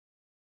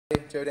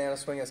Joe Daniel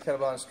swinging his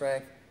kettlebell and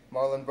strength.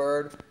 Marlon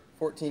Byrd,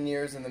 14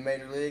 years in the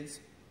major leagues.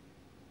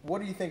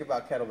 What do you think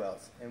about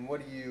kettlebells, and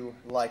what do you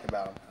like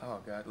about them? Oh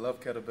God, love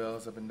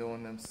kettlebells. I've been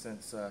doing them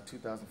since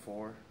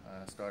 2004.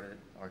 I started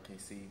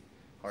RKC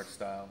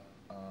hardstyle.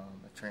 I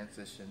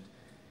transitioned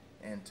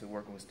into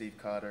working with Steve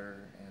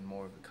Cotter and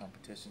more of a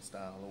competition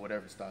style, or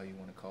whatever style you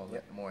want to call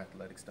it, more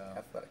athletic style.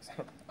 Athletics.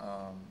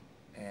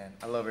 And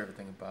I love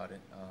everything about it.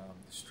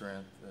 The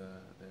strength, the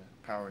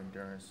power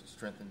endurance, the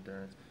strength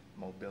endurance,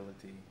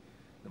 mobility,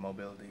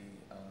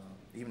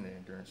 even the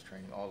endurance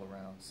training all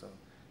around. So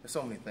there's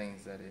so many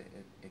things that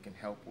it can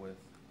help with.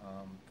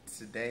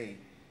 Today,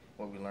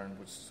 what we learned,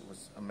 which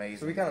was amazing.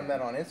 So we kind of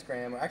met on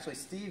Instagram. Actually,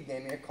 Steve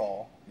gave me a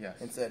call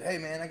and said, "Hey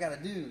man, I got a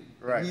dude.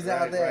 He's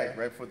out there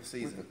right before the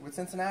season with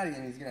Cincinnati,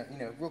 and he's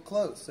real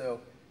close."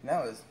 So and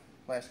that was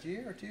last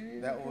year or 2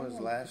 years. That was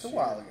last year. A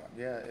while ago.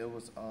 Yeah, it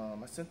was.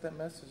 I sent that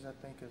message. I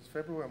think it was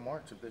February or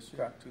March of this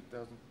year,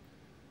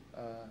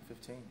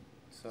 2015.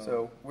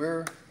 So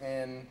we're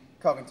in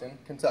Covington,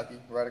 Kentucky,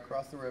 right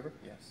across the river.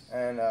 Yes.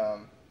 And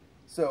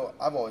so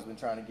I've always been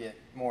trying to get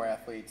more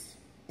athletes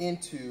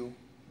into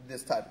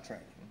this type of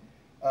training.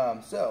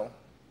 So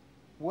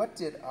what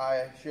did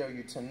I show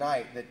you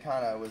tonight that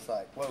kind of was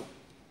like, whoa?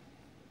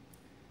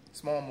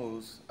 Small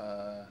moves,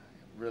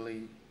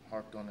 really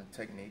harped on the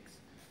techniques.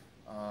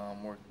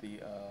 Worked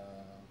the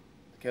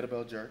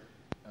kettlebell jerk,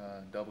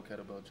 double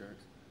kettlebell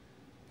jerks.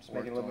 Just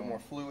making it a little bit more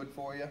fluid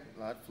for you. A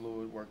lot of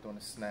fluid. Worked on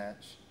the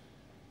snatch.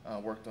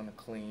 Worked on the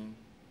clean,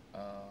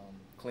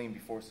 clean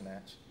before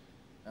snatch.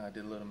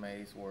 Did a little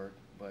maze work.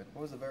 But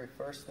what was the very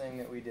first thing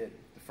that we did?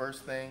 The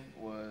first thing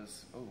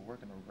was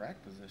working a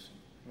rack position.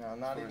 No,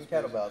 not even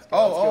kettlebells.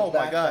 Oh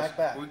my gosh!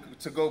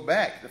 To go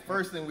back, the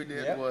first thing we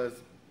did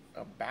was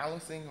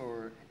balancing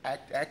or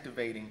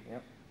activating.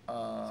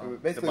 So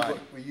basically,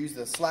 we used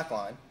the slack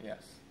line.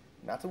 Yes.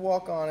 Not to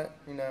walk on it,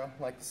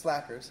 like the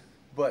slackers,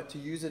 but to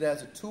use it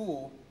as a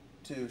tool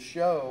to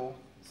show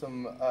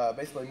some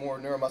basically more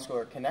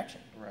neuromuscular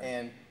connection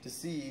and to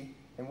see.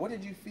 And what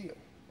did you feel?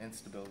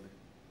 Instability.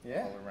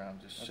 Yeah. All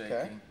around, just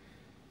shaking.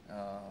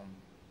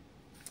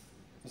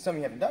 It's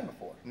something you haven't done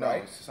before, no,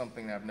 right? It's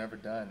something that I've never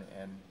done,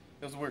 and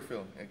it was a weird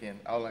feeling.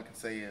 Again, all I can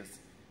say is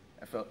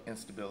I felt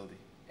instability,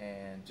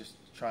 and just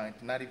trying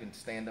to not even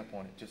stand up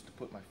on it, just to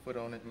put my foot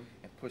on it and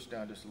push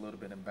down just a little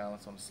bit and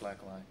balance on the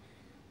slack line.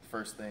 The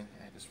first thing,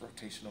 I had this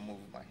rotational move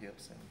with my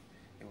hips, and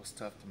it was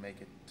tough to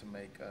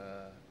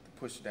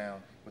push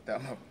down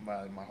without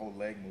my whole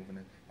leg moving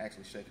and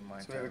actually shaking my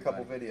entire body. So we have a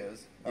couple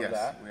videos of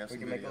that. We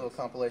can make a little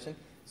compilation.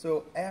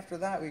 So after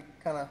that, we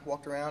kind of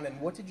walked around, and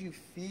what did you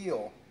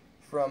feel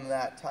from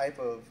that type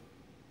of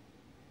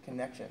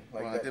connection?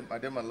 Well, I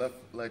did my left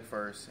leg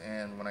first,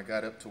 and when I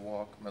got up to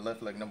walk, my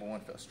left leg, number one,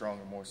 felt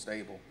stronger, more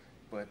stable,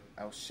 but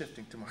I was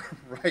shifting to my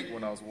right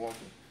when I was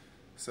walking.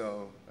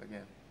 So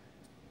again,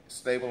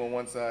 stable on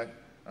one side,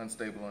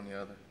 unstable on the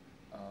other.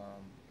 I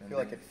feel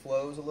like it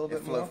flows a little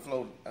bit more?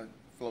 It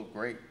flowed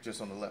great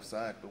just on the left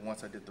side, but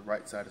once I did the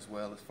right side as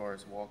well, as far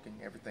as walking,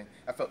 everything,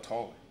 I felt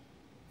taller.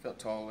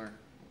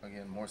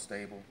 Again, more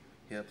stable,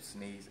 hips,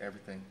 knees,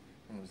 everything,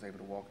 and was able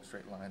to walk in a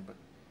straight line, but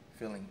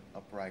feeling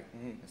upright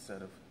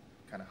instead of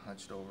kind of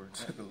hunched over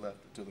to the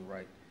left or to the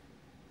right.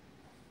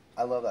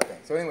 I love that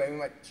thing. So anyway, we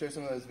might show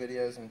some of those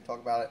videos and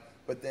talk about it,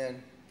 but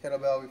then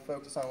kettlebell, we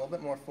focus on a little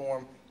bit more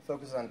form,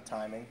 focus on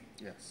timing.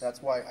 Yes.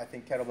 That's why I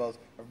think kettlebells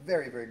are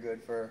very, very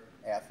good for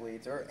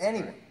athletes or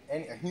anyone,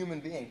 a human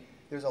being.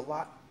 There's a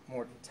lot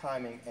more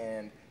timing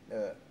and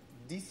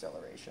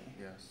deceleration.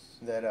 Yes.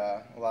 That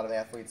a lot of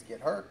athletes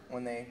get hurt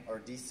when they are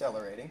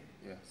decelerating.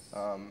 Yes.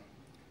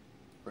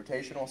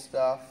 Rotational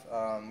stuff.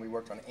 We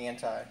worked on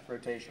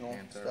anti-rotational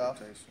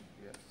stuff.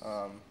 Yes.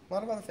 A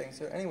lot of other things.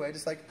 So anyway,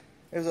 just like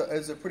it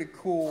was a pretty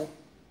cool,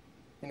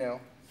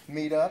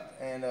 meet up,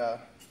 and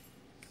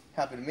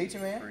happy to meet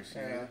you, man.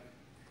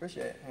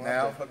 Appreciate it. We'll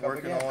now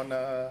working on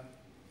the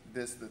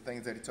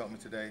things that he taught me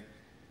today.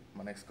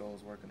 My next goal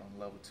is working on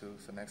level 2.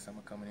 So next time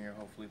I come in here,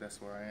 hopefully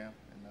that's where I am,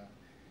 and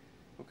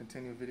we'll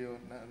continue the video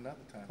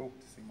another time. Cool.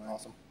 To see my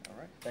awesome. All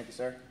right. Thank you,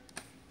 sir.